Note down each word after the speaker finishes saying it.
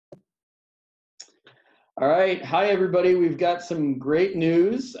All right. Hi, everybody. We've got some great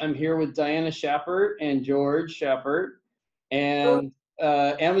news. I'm here with Diana Schappert and George Schappert, and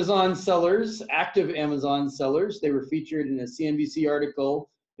Amazon sellers, active Amazon sellers. They were featured in a CNBC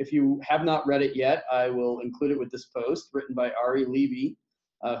article. If you have not read it yet, I will include it with this post written by Ari Levy,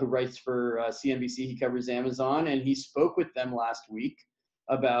 who writes for CNBC. He covers Amazon, and he spoke with them last week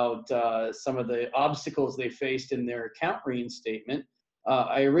about some of the obstacles they faced in their account reinstatement.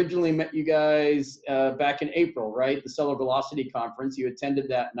 I originally met you guys back in April, right? The Seller Velocity Conference. You attended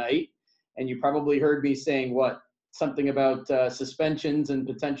that night, and you probably heard me saying something about suspensions and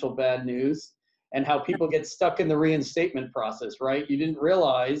potential bad news, and how people get stuck in the reinstatement process, right? You didn't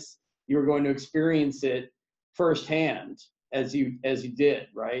realize you were going to experience it firsthand as you did,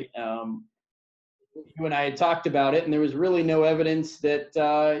 right? You and I had talked about it, and there was really no evidence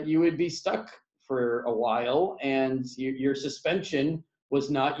that you would be stuck for a while, and your suspension was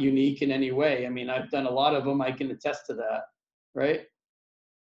not unique in any way. I mean, I've done a lot of them. I can attest to that, right?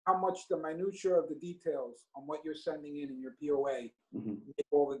 How much the minutia of the details on what you're sending in your POA make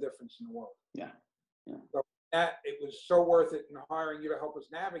all the difference in the world. Yeah. So that it was so worth it in hiring you to help us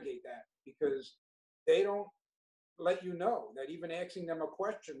navigate that, because they don't let you know that even asking them a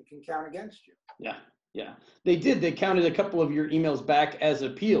question can count against you. Yeah. They did. They counted a couple of your emails back as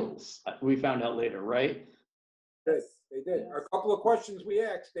appeals. We found out later, right? Yes, they did. A couple of questions we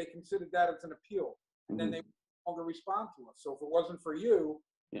asked, they considered that as an appeal, and then they would no longer respond to us. So if it wasn't for you,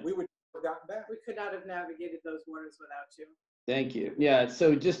 we would have gotten back. We could not have navigated those waters without you. Thank you. Yeah,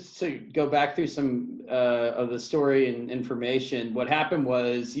 so just to go back through some of the story and information, what happened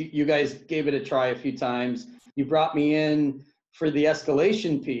was you guys gave it a try a few times. You brought me in for the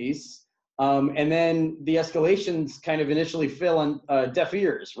escalation piece, and then the escalations kind of initially fell on deaf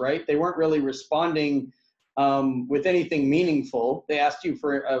ears, right? They weren't really responding with anything meaningful. They asked you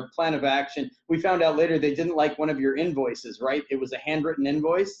for a plan of action. We found out later they didn't like one of your invoices, right? It was a handwritten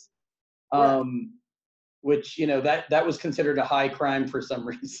invoice. Which, that was considered a high crime for some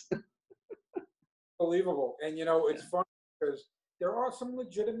reason. Unbelievable. And, it's funny because there are some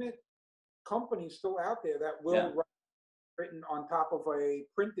legitimate companies still out there that will write written on top of a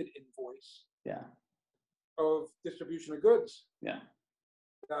printed invoice of distribution of goods.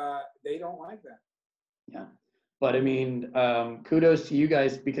 They don't like that. Yeah. But, I mean, kudos to you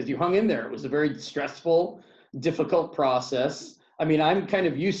guys because you hung in there. It was a very stressful, difficult process. I mean, I'm kind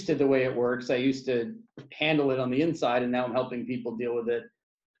of used to the way it works. I used to handle it on the inside, and now I'm helping people deal with it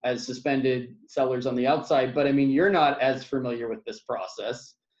as suspended sellers on the outside. But I mean, you're not as familiar with this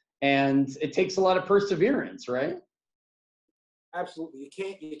process, and it takes a lot of perseverance, right? Absolutely.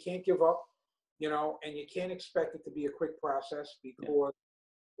 You can't give up, and you can't expect it to be a quick process because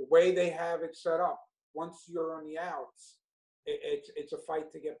the way they have it set up, once you're on the outs, it's a fight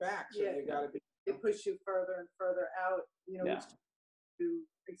to get back. So you got to be. They push you further and further out, to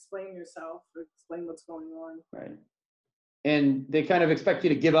explain yourself, explain what's going on. Right. And they kind of expect you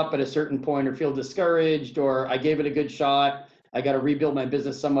to give up at a certain point or feel discouraged, or I gave it a good shot, I got to rebuild my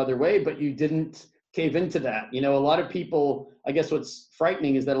business some other way, but you didn't cave into that. A lot of people, I guess what's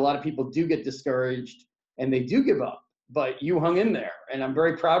frightening is that a lot of people do get discouraged and they do give up, but you hung in there. And I'm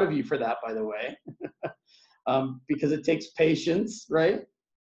very proud of you for that, by the way, because it takes patience, right?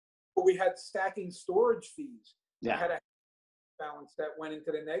 We had stacking storage fees. Yeah. I had a balance that went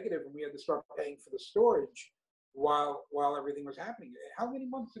into the negative, and we had to start paying for the storage while everything was happening. How many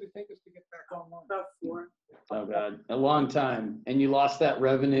months did it take us to get back online? About 4. Oh God, a long time. And you lost that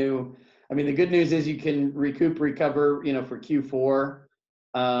revenue. I mean, the good news is you can recover, for Q4.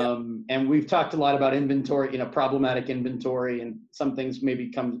 And we've talked a lot about inventory, problematic inventory, and some things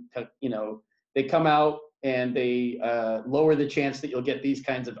maybe they come out and they lower the chance that you'll get these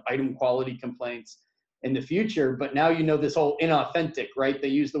kinds of item quality complaints in the future. But now this whole inauthentic, right? They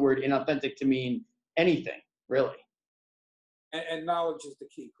use the word inauthentic to mean anything, really. And knowledge is the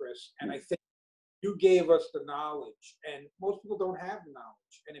key, Chris. And I think you gave us the knowledge, and most people don't have the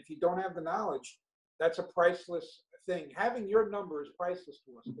knowledge. And if you don't have the knowledge, that's a priceless thing. Having your number is priceless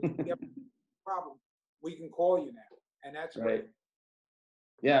to us. If we have a problem, we can call you now, and that's great.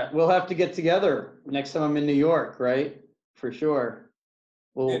 Yeah, we'll have to get together next time I'm in New York, right? For sure.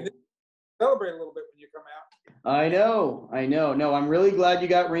 We'll celebrate a little bit when you come out. I know. No, I'm really glad you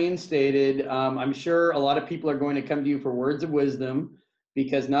got reinstated. I'm sure a lot of people are going to come to you for words of wisdom,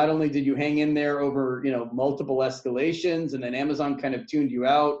 because not only did you hang in there over, multiple escalations, and then Amazon kind of tuned you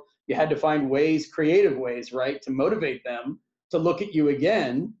out, you had to find creative ways, right, to motivate them to look at you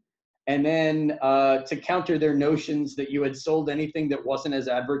again. And then to counter their notions that you had sold anything that wasn't as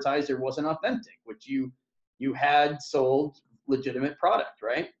advertised or wasn't authentic, which you had sold legitimate product,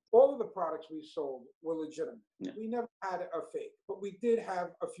 right? All of the products products we sold were legitimate. Yeah. We never had a fake, but we did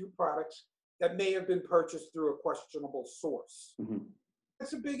have a few products that may have been purchased through a questionable source. Mhm.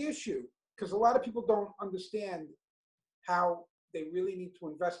 That's a big issue because a lot of people don't understand how they really need to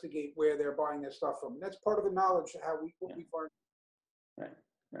investigate where they're buying their stuff from. And that's part of the knowledge of what we've learned. Right,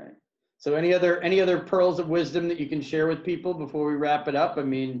 right. So any other pearls of wisdom that you can share with people before we wrap it up? I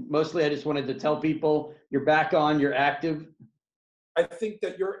mean, mostly I just wanted to tell people you're back on, you're active. I think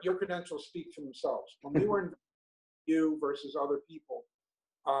that your credentials speak for themselves. When we were in you versus other people,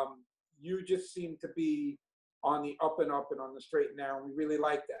 you just seem to be on the up and up and on the straight and narrow. We really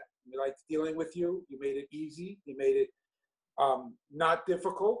like that. We liked dealing with you. You made it easy. You made it not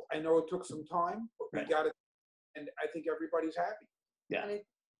difficult. I know it took some time, but we got it, and I think everybody's happy. Yeah. And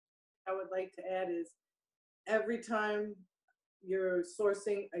I would like to add is every time you're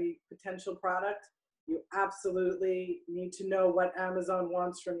sourcing a potential product, you absolutely need to know what Amazon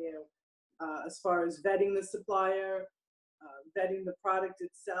wants from you, as far as vetting the supplier, vetting the product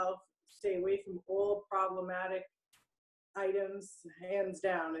itself. Stay away from all problematic items, hands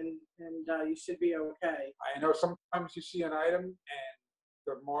down, and you should be okay. I know sometimes you see an item and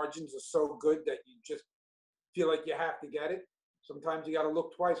the margins are so good that you just feel like you have to get it. Sometimes you got to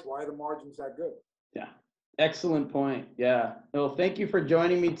look twice. Why are the margins that good? Yeah. Excellent point. Yeah. Well, thank you for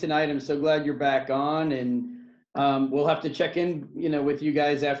joining me tonight. I'm so glad you're back on, and we'll have to check in, with you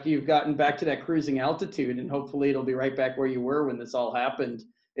guys after you've gotten back to that cruising altitude, and hopefully it'll be right back where you were when this all happened.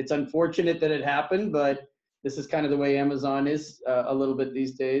 It's unfortunate that it happened, but this is kind of the way Amazon is a little bit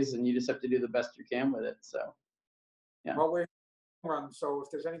these days, and you just have to do the best you can with it. So, yeah. Well, we're run, so if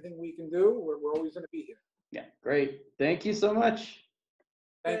there's anything we can do, we're always going to be here. Yeah. Great. Thank you so much.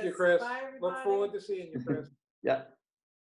 Thank you, Chris. Bye, Look everybody. forward to seeing you, Chris. Yeah.